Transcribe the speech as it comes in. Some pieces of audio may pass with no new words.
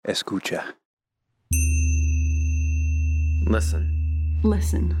Escucha. Listen.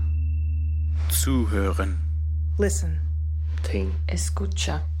 Listen. Zuhören. Listen. Ting.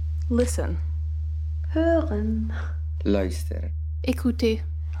 Escucha. Listen. Hören. Luister. Écouter.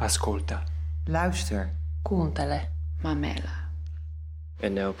 Ascolta. Luister. Kuuntele. Mamela.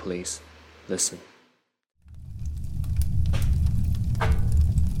 And now please, listen.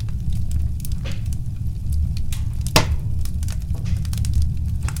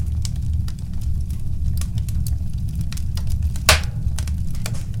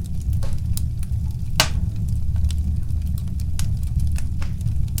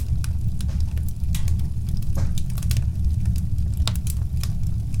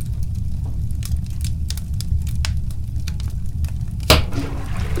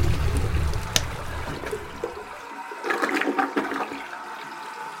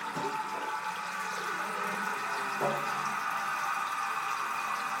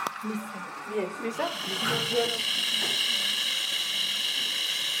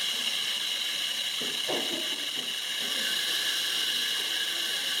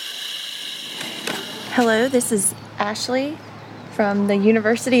 Hello, this is Ashley from the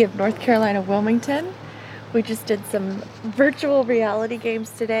University of North Carolina, Wilmington. We just did some virtual reality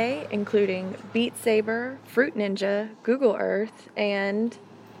games today, including Beat Saber, Fruit Ninja, Google Earth, and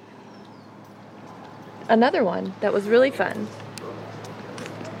another one that was really fun.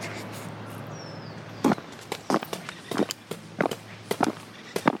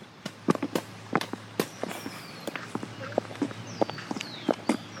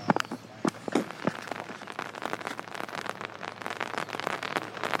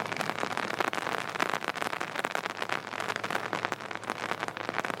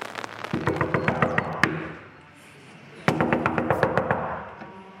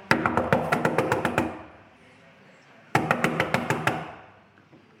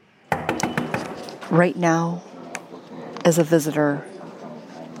 Right now, as a visitor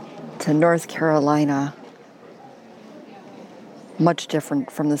to North Carolina, much different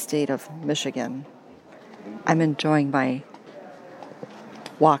from the state of Michigan, I'm enjoying my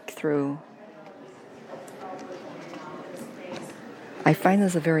walk through. I find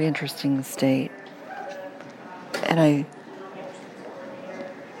this a very interesting state, and I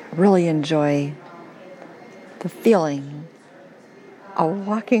really enjoy the feeling of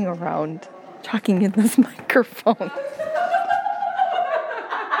walking around talking in this microphone.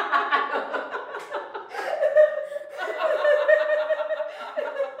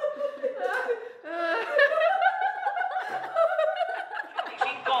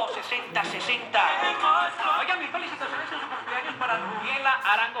 Oigan, mis felicitaciones en su cumpleaños para Rubiela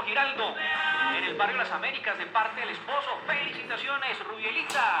Arango Giraldo, en el barrio Las Américas, de parte del esposo. Felicitaciones,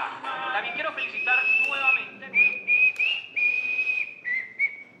 Rubielita. También quiero felicitar nuevamente.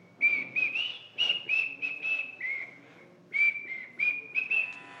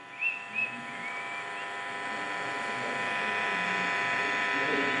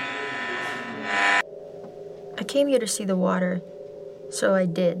 I came here to see the water, so I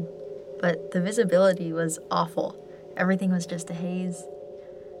did, but the visibility was awful. Everything was just a haze.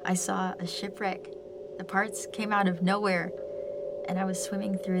 I saw a shipwreck. The parts came out of nowhere, and I was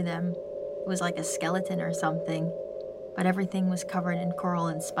swimming through them. It was like a skeleton or something, but everything was covered in coral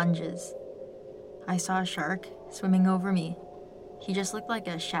and sponges. I saw a shark swimming over me. He just looked like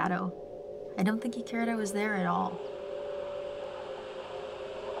a shadow. I don't think he cared I was there at all.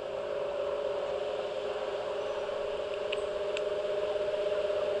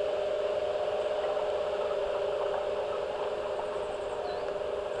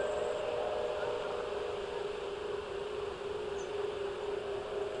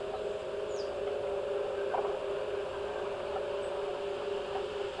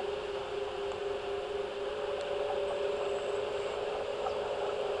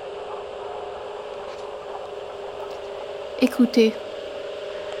 Écoutez.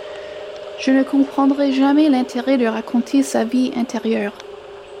 Je ne comprendrai jamais l'intérêt de raconter sa vie intérieure.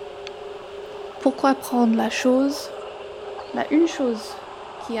 Pourquoi prendre une chose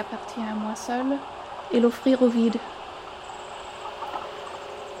qui appartient à moi seule, et l'offrir au vide?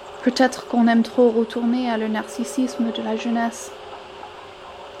 Peut-être qu'on aime trop retourner à le narcissisme de la jeunesse.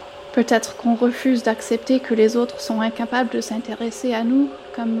 Peut-être qu'on refuse d'accepter que les autres sont incapables de s'intéresser à nous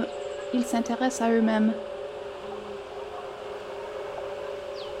comme ils s'intéressent à eux-mêmes.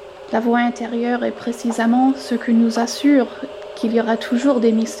 La voix intérieure est précisément ce qui nous assure qu'il y aura toujours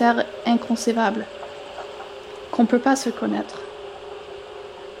des mystères inconcevables, qu'on ne peut pas se connaître.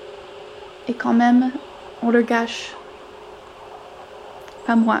 Et quand même, on le gâche.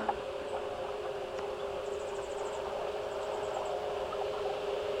 Pas moi.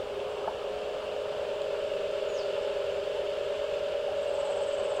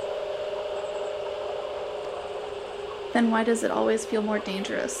 then why does it always feel more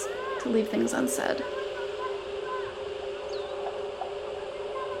dangerous to leave things unsaid?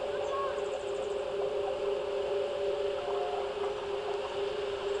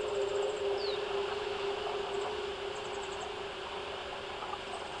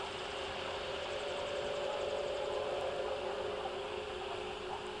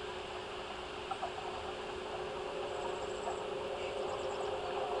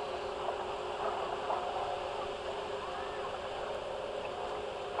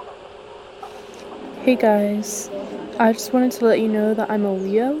 Hey guys, I just wanted to let you know that I'm a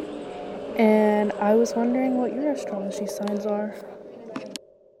Leo, and I was wondering what your astrology signs are.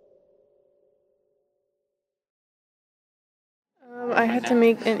 I had to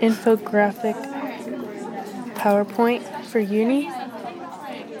make an infographic PowerPoint for uni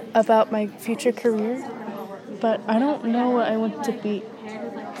about my future career, but I don't know what I want to be,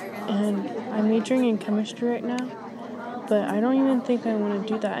 and I'm majoring in chemistry right now, but I don't even think I want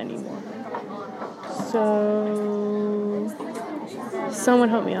to do that anymore. So, someone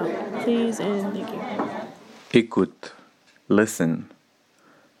help me out, please, and thank you. Écoute. Listen.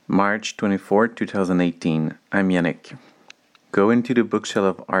 March 24, 2018. I'm Yannick. Go into the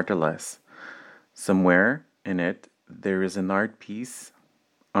bookshelf of Arteles. Somewhere in it, there is an art piece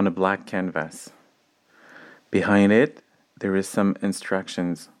on a black canvas. Behind it, there is some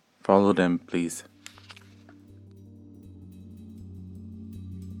instructions. Follow them, please.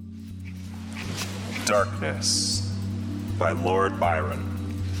 Darkness by Lord Byron.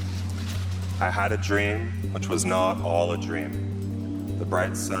 I had a dream which was not all a dream. The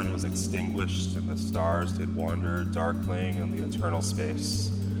bright sun was extinguished and the stars did wander darkling in the eternal space,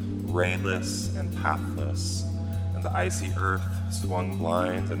 rayless and pathless, and the icy earth swung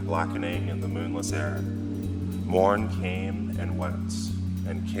blind and blackening in the moonless air. Morn came and went,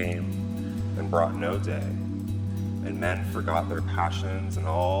 and came and brought no day, and men forgot their passions and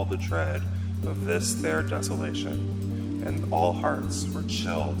all the dread of this their desolation, and all hearts were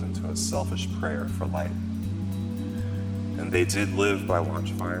chilled into a selfish prayer for light. And they did live by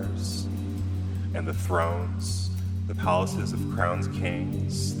watchfires, and the thrones, the palaces of crowned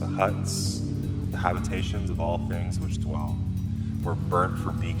kings, the huts, the habitations of all things which dwell, were burnt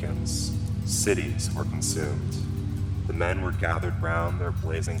for beacons, cities were consumed. The men were gathered round their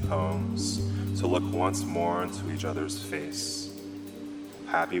blazing homes to look once more into each other's face.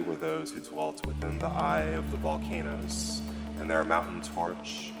 Happy were those who dwelt within the eye of the volcanoes, and their mountain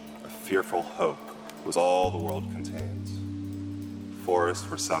torch, a fearful hope, was all the world contained. Forests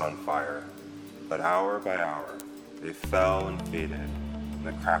were set on fire, but hour by hour they fell and faded, and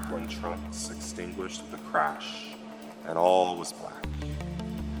the crackling trunks extinguished with a crash, and all was black.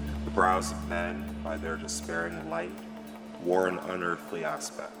 The brows of men, by their despairing light, wore an unearthly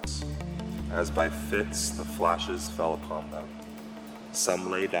aspect. As by fits the flashes fell upon them.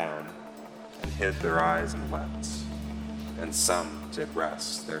 Some lay down and hid their eyes and wept, and some did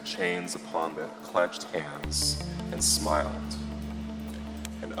rest their chains upon their clenched hands and smiled,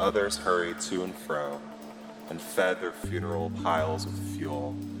 and others hurried to and fro and fed their funeral piles with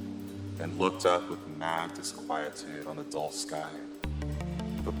fuel and looked up with mad disquietude on the dull sky,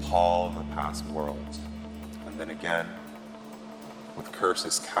 the pall of the past world, and then again with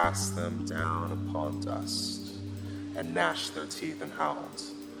curses cast them down upon dust and gnashed their teeth and howled.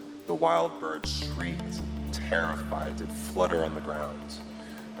 The wild birds shrieked, terrified, did flutter on the ground,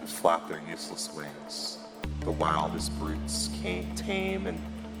 and flap their useless wings. The wildest brutes came tame and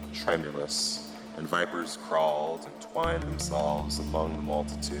tremulous, and vipers crawled and twined themselves among the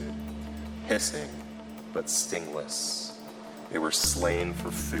multitude, hissing but stingless. They were slain for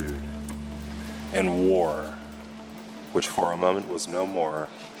food. And war, which for a moment was no more,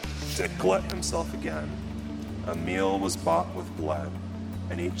 did glut himself again. A meal was bought with blood,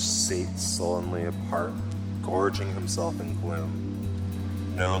 and each sate sullenly apart, gorging himself in gloom.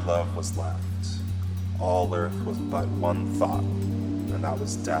 No love was left. All earth was but one thought, and that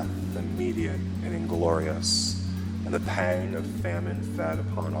was death, immediate and inglorious. And the pang of famine fed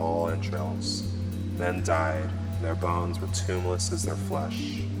upon all entrails. Men died, and their bones were tombless as their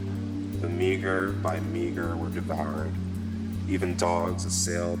flesh. The meager by meager were devoured. Even dogs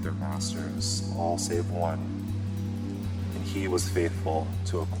assailed their masters, all save one. And he was faithful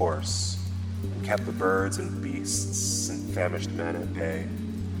to a course, and kept the birds and beasts and famished men at bay,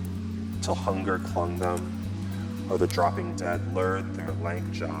 till hunger clung them, or the dropping dead lured their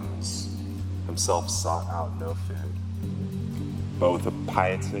lank jaws. Himself sought out no food, but with a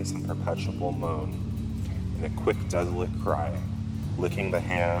piteous and perpetual moan, and a quick desolate cry, licking the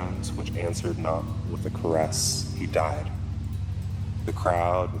hands which answered not with a caress, he died. The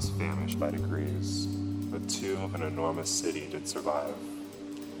crowd was famished by degrees, but two of an enormous city did survive.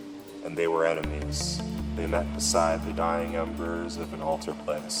 And they were enemies. They met beside the dying embers of an altar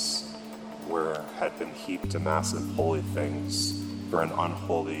place, where had been heaped a massive holy things for an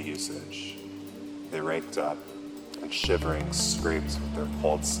unholy usage. They raked up, and shivering scraped with their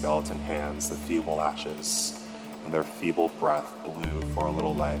cold skeleton hands the feeble ashes, and their feeble breath blew for a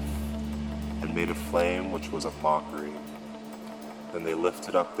little life, and made a flame which was a mockery. Then they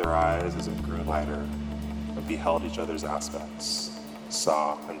lifted up their eyes as it grew lighter, and beheld each other's aspects,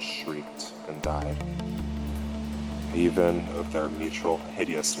 saw and shrieked and died. Even of their mutual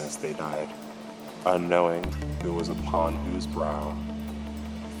hideousness they died, unknowing who was upon whose brow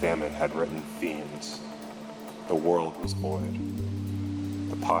famine had written fiend. The world was void.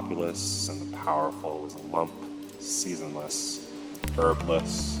 The populace and the powerful was a lump, seasonless,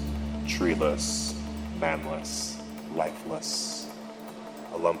 herbless, treeless, manless, lifeless.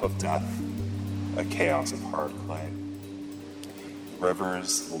 A lump of death, a chaos of hard clay.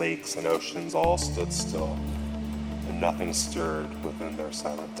 Rivers, lakes, and oceans all stood still, and nothing stirred within their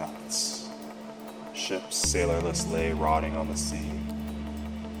silent depths. Ships sailorless lay rotting on the sea,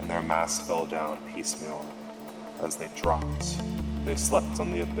 and their masts fell down piecemeal. As they dropped, they slept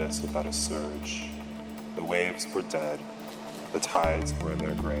on the abyss without a surge. The waves were dead, the tides were in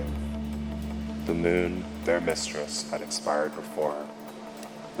their grave. The moon, their mistress, had expired before.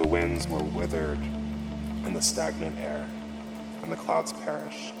 The winds were withered in the stagnant air, and the clouds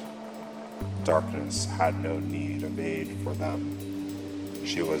perished. Darkness had no need of aid for them.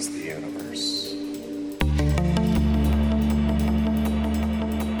 She was the universe.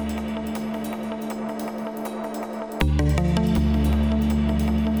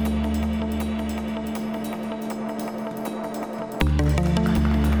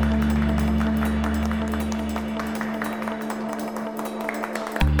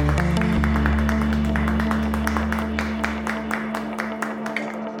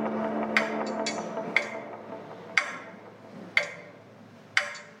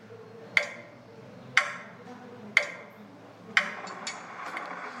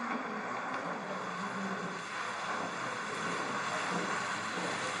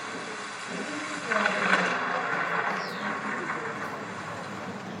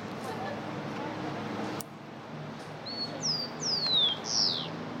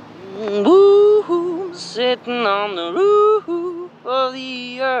 Woo-hoo, sitting on the roof of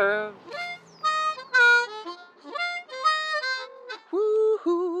the earth.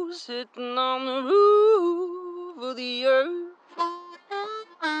 Woo-hoo, sitting on the roof of the earth.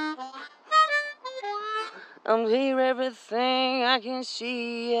 I'm hear everything, I can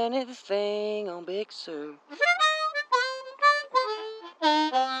see anything on Big Sur.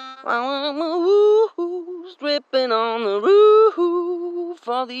 I'm a woo-hoo, stripping on the roof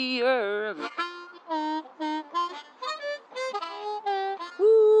of the earth.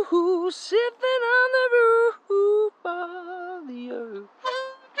 Woo-hoo, sipping on the roof of the earth.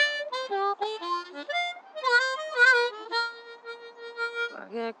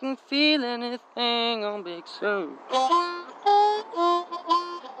 Like I can feel anything on Big Sur.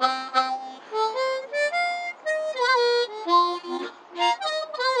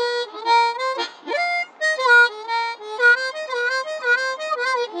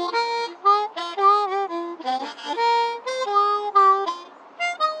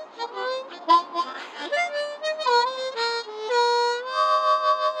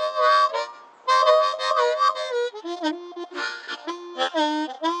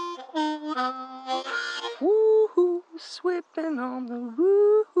 Woo-hoo, sweeping on the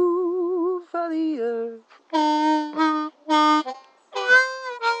roof of the earth.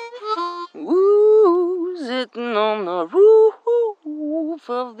 Woo, sitting on the roof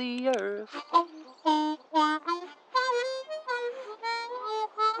of the earth.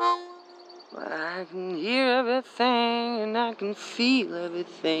 I can hear everything and I can feel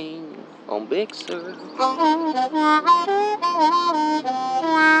everything on Big Sur.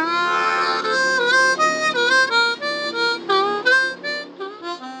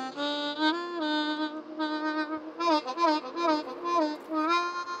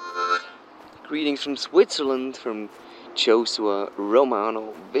 Greetings from Switzerland, from Joshua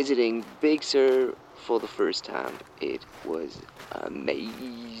Romano, visiting Big Sur for the first time. It was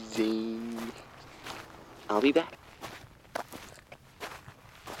amazing. I'll be back.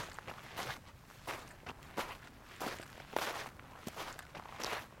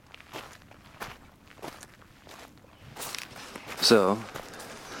 So,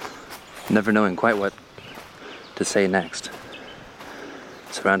 never knowing quite what to say next.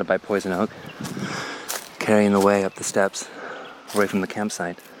 Surrounded by poison oak, carrying the way up the steps, away from the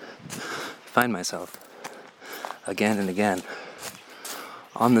campsite, find myself again and again,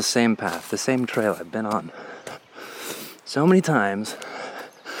 on the same path, the same trail I've been on so many times.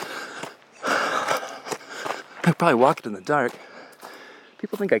 I probably walked in the dark.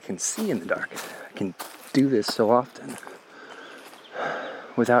 People think I can see in the dark. I can do this so often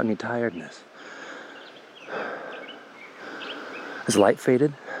without any tiredness. As light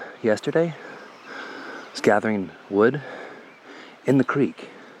faded yesterday, I was gathering wood in the creek.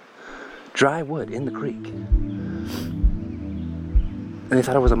 Dry wood in the creek. And they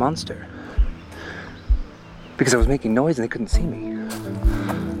thought I was a monster. Because I was making noise and they couldn't see me.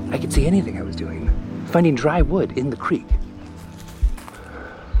 I could see anything I was doing. Finding dry wood in the creek.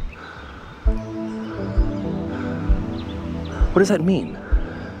 What does that mean?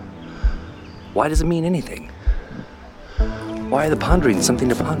 Why does it mean anything? Why are the ponderings something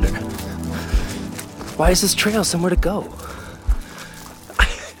to ponder? Why is this trail somewhere to go?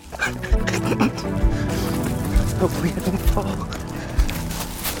 Hopefully I don't fall.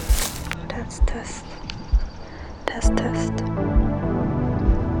 Test, test. Test, test.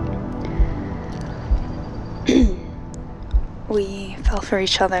 We fell for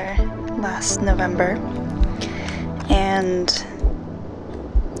each other last November and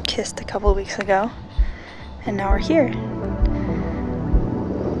kissed a couple weeks ago, and now we're here.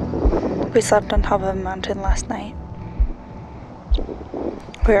 We slept on top of a mountain last night.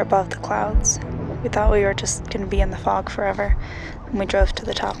 We were above the clouds. We thought we were just going to be in the fog forever, and we drove to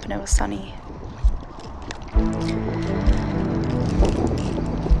the top and it was sunny.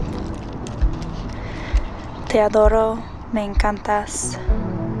 Te adoro, me encantas,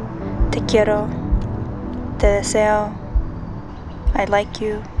 te quiero, te deseo, I like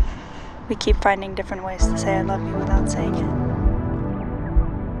you. We keep finding different ways to say I love you without saying it.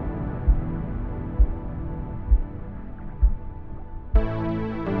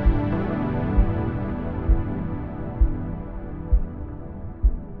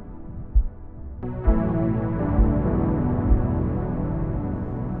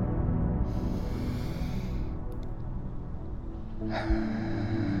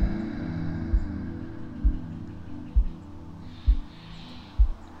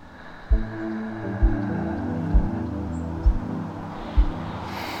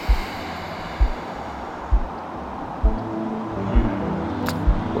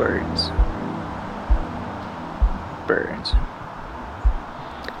 Words, birds,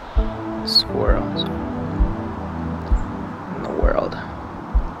 swirls in the world,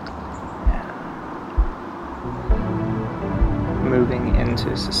 moving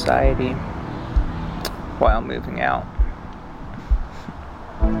into society while moving out,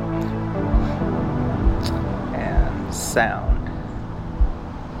 and sound,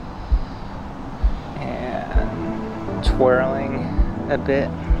 and twirling a bit.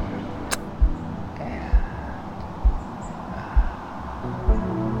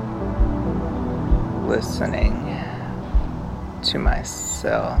 Listening to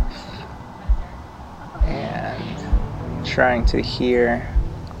myself and trying to hear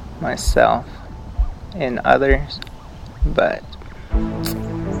myself in others, but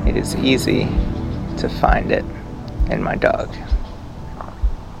it is easy to find it in my dog.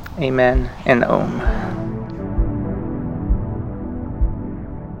 Amen and Om.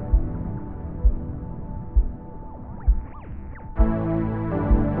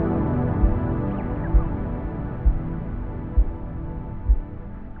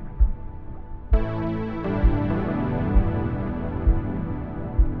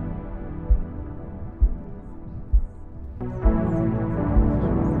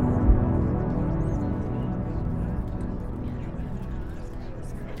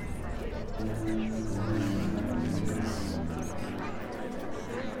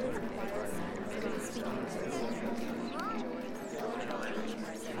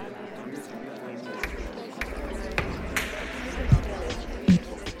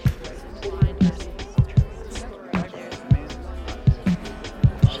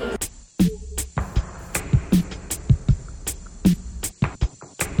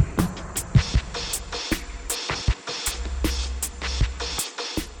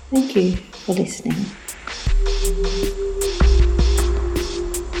 Thank you for listening.